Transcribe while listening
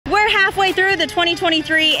halfway through the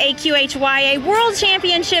 2023 AQHYA World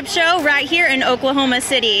Championship Show right here in Oklahoma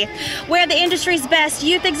City, where the industry's best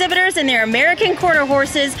youth exhibitors and their American quarter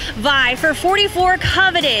horses vie for 44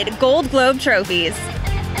 coveted Gold Globe trophies.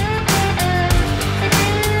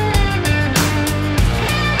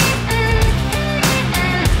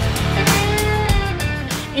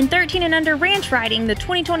 In 13 and under ranch riding, the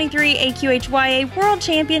 2023 AQHYA World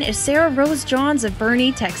Champion is Sarah Rose Johns of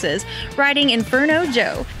Boerne, Texas, riding Inferno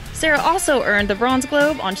Joe. Sarah also earned the Bronze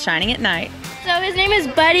Globe on Shining at Night. So his name is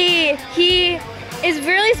Buddy. He is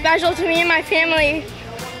really special to me and my family.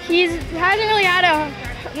 He hasn't really had a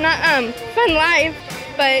fun life,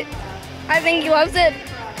 but I think he loves it.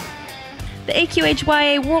 The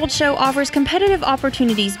AQHYA World Show offers competitive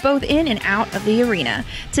opportunities both in and out of the arena.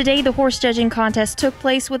 Today, the horse judging contest took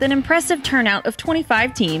place with an impressive turnout of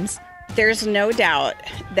 25 teams. There's no doubt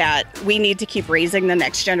that we need to keep raising the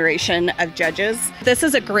next generation of judges. This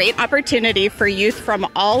is a great opportunity for youth from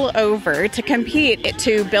all over to compete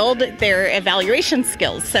to build their evaluation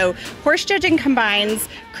skills. So horse judging combines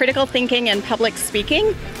critical thinking and public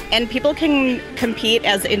speaking, and people can compete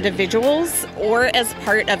as individuals or as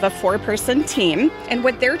part of a four-person team. And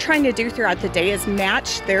what they're trying to do throughout the day is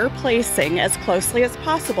match their placing as closely as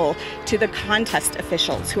possible to the contest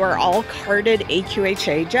officials, who are all carded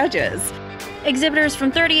AQHA judges. Exhibitors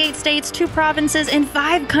from 38 states, 2 provinces, and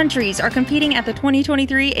 5 countries are competing at the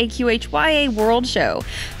 2023 AQHYA World Show.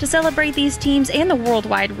 To celebrate these teams and the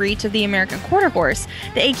worldwide reach of the American Quarter Horse,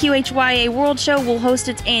 the AQHYA World Show will host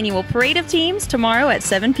its annual Parade of Teams tomorrow at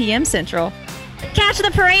 7 p.m. Central. Catch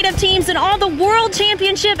the Parade of Teams and all the World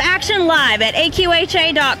Championship action live at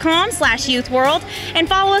AQHA.com/YouthWorld, and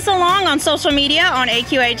follow us along on social media on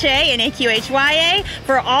AQHA and AQHYA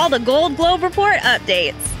for all the Gold Globe Report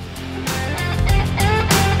updates.